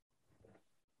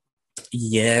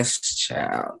 Yes,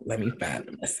 child. Let me find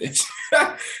the message.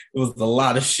 It was a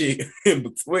lot of shit in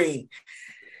between.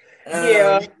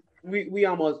 Yeah, we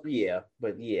almost,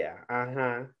 but yeah.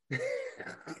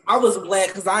 I was glad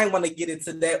because I didn't want to get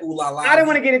into that ooh la la. I didn't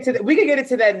want to get into that. We can get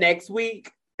into that next week.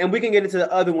 And we can get into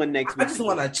the other one next week. I just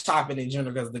want to chop it in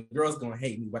general because the girls going to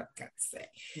hate me what I got to say.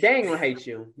 They ain't going to hate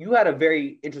you. You had a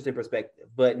very interesting perspective.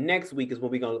 But next week is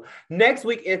what we're going to... Next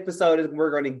week episode is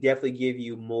we're going to definitely give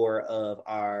you more of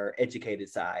our educated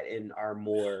side and our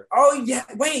more... Oh, yeah.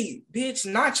 Wait, bitch.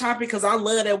 Not chopping because I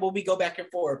love that when we go back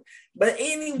and forth. But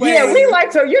anyway... Yeah, we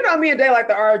like to... You know me and Day like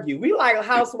to argue. We like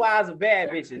housewives of bad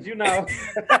bitches, you know?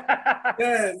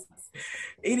 Yes.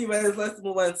 Anyways, let's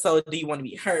move on. So, do you want to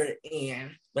be heard?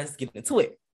 And let's get into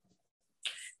it.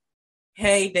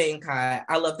 Hey, Day and Kai,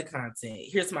 I love the content.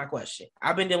 Here's my question.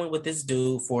 I've been dealing with this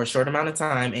dude for a short amount of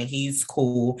time, and he's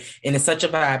cool, and it's such a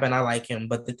vibe, and I like him.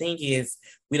 But the thing is,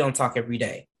 we don't talk every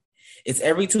day. It's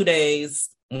every 2 days,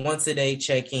 once a day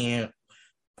check-in.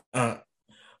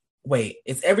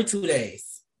 It's every 2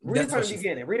 days. Read it from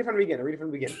the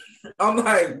beginning. I'm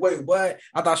like, wait, what?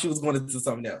 I thought she was going into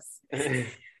something else.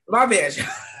 My bad.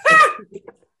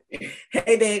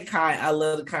 Hey, Dan Kai, I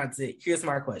love the content. Here's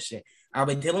my question. I've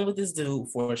been dealing with this dude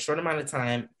for a short amount of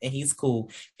time, and he's cool.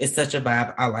 It's such a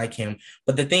vibe. I like him.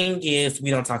 But the thing is, we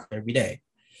don't talk every day.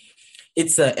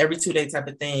 It's a every 2 day type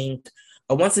of thing.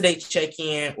 A once a day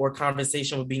check-in or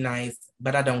conversation would be nice,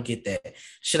 but I don't get that.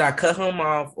 Should I cut him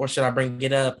off or should I bring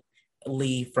it up?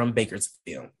 Lee from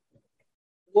Bakersfield.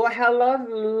 Well,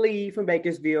 hello, Lee from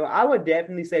Bakersfield. I would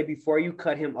definitely say before you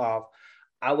cut him off,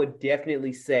 I would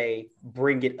definitely say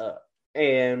bring it up.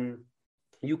 And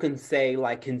you can say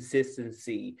like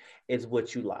consistency is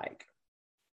what you like.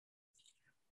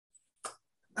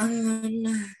 Because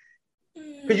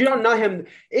you don't know him.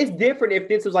 It's different if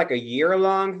this was like a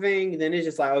year-long thing, then it's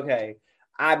just like, okay,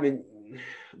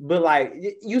 but like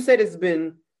you said it's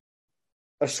been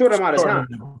a short amount of time.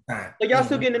 Like y'all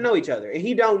still getting to know each other. And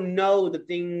he don't know the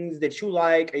things that you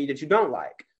like or that you don't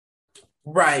like.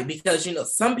 Right,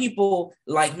 because some people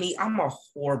like me, I'm a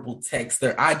horrible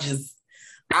texter. I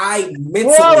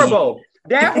mentally horrible.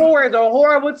 That whore is a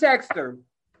horrible texter.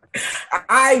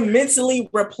 I mentally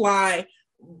reply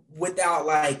without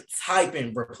like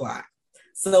typing reply.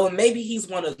 So maybe he's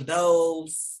one of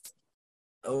those,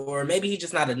 or maybe he's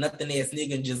just not a nothing ass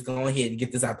nigga and just go ahead and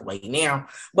get this out the way now.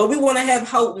 But we want to have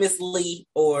hope, Miss Lee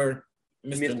or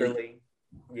Mr. Lee.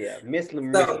 Yeah, Miss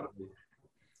Lee.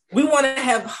 We want to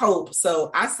have hope.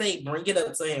 So I say bring it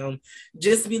up to him.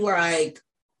 Just be like,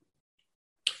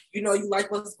 you know, you like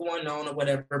what's going on or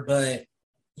whatever, but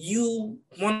you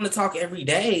want to talk every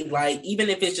day. Like, even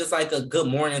if it's just like a good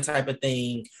morning type of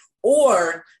thing.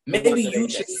 Or maybe you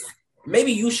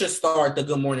should start the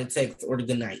good morning text or the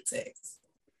good night text.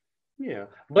 Yeah.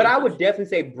 But I would definitely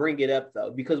say bring it up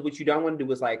though, because what you don't want to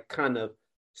do is like kind of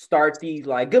start these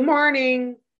like good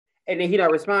morning and then he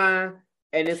don't respond.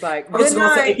 And it's like, good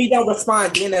night. Say, if he don't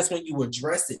respond, then that's when you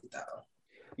address it,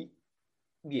 though.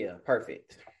 Yeah,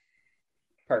 perfect.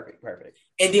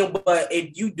 And then, but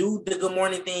if you do the good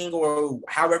morning thing or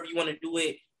however you want to do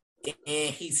it,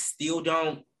 and he still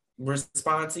don't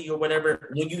respond to you or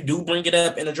whatever, when you do bring it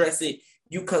up and address it,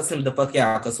 you cuss him the fuck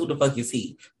out, because who the fuck is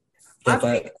he?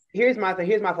 Here's my thing.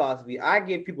 Here's my philosophy. I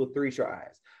give people 3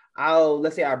 tries.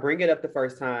 Let's say I bring it up the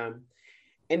first time.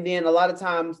 And then a lot of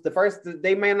times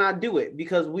they may not do it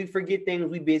because we forget things,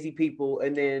 we busy people.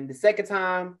 And then the second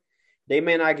time, they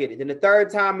may not get it. Then the third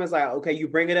time is like, okay, you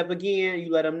bring it up again, you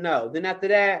let them know. Then after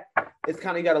that, it's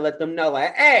kind of, you got to let them know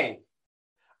like, hey,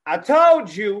 I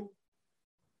told you,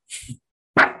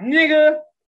 nigga,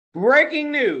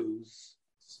 breaking news.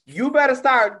 You better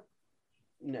start.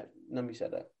 No, let me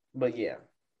shut up. But yeah,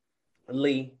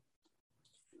 Lee.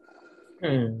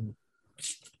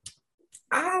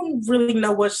 I don't really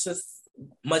know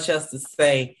much else to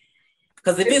say,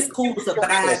 because if it's cool to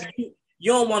vibe,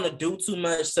 you don't want to do too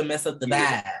much to mess up the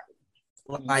vibe.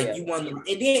 Like you want to, and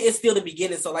then it's still the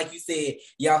beginning. So like you said,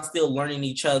 y'all still learning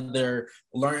each other,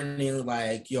 learning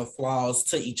like your flaws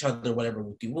to each other, whatever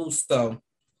with you. So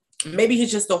maybe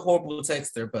he's just a horrible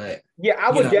texter, but yeah, I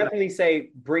would definitely say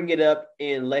bring it up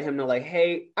and let him know like,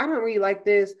 hey, I don't really like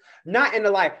this. Not in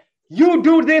the like, you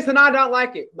do this and I don't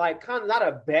like it. Like kind of not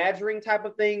a badgering type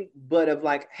of thing, but of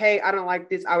like, hey, I don't like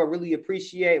this. I would really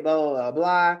appreciate blah, blah,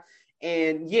 blah.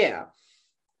 And yeah,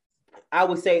 I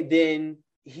would say then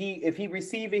if he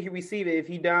receive it, he receive it. If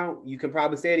he don't, you can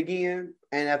probably say it again.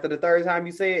 And after the third time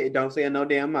you say it don't say it no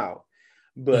damn mouth.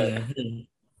 But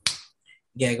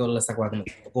yeah, go let's talk about the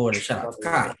shout out to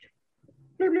Kai.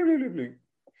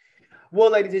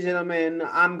 Well, ladies and gentlemen,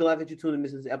 I'm glad that you tuned in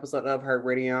to this episode of Hurt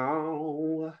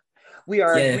Radio. We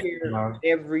are here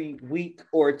every week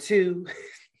or two.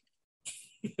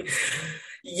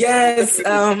 Yes,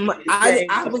 I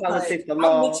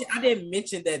didn't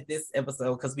mention that this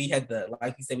episode because we had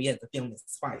like you said, we had to film this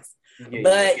twice.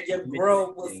 But your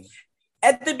girl was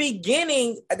at the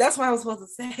beginning. That's what I was supposed to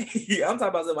say. I'm talking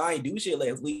about something I ain't do shit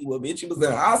last week. Well, bitch, she was in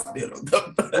the hospital.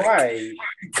 Right,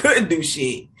 couldn't do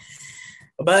shit.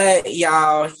 But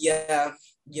y'all, yeah,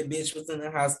 your bitch was in the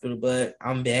hospital, but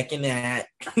I'm back in that.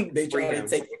 They trying to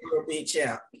take your bitch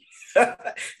out.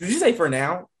 Did you say for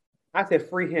now? I said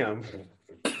free him.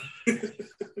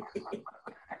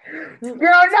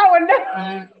 Girl, no one.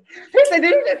 He said,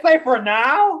 did you just say for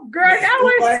now? Girl,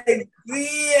 no one.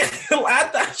 Yeah, I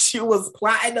thought she was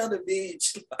plotting on the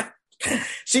bitch.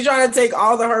 She trying to take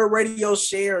all of her radio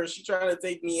shares. She trying to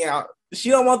take me out. She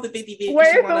don't want the 50-50. Wait,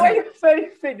 so what you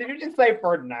said? Did you just say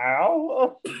for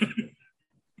now?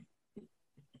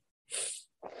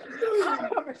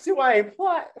 See why I ain't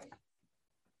plot.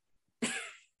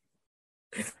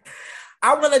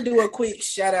 I want to do a quick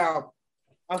shout out.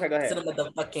 Okay, go ahead. To the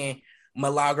motherfucking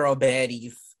Milagro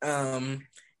baddies.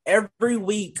 Every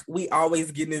week we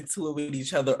always get into it with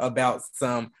each other about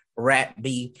some rap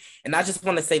beef, and I just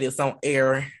want to say this on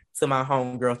air to my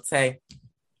homegirl Tay.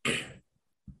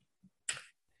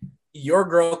 Your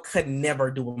girl could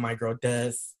never do what my girl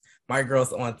does. My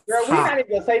girl's on top. Girl, we're not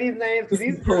even gonna say these names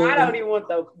because I don't even want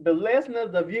the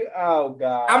listeners, the view. Oh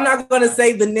God, I'm not gonna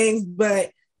say the names,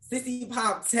 but Sissy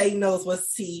Pop Tay knows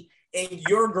what's T, and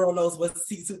your girl knows what's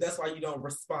T too. That's why you don't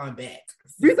respond back.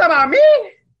 You talking about me?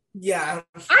 Yeah.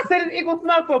 I said it's equal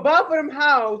smoke for both of them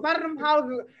hoes. None of them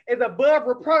houses is above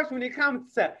reproach when it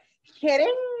comes to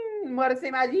kidding. What to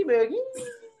say my G boogie.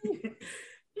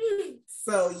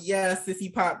 So yeah,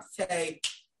 Sissy Pop Tay,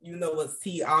 you know what's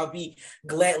T. I'll be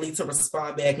gladly to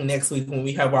respond back next week when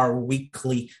we have our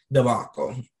weekly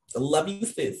debacle. Love you,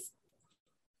 sis.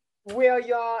 Well,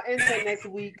 y'all, until next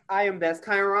week, I am Best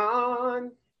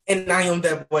Chiron. And I am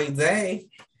that boy Day.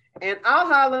 And I'll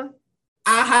holla.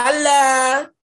 I holla.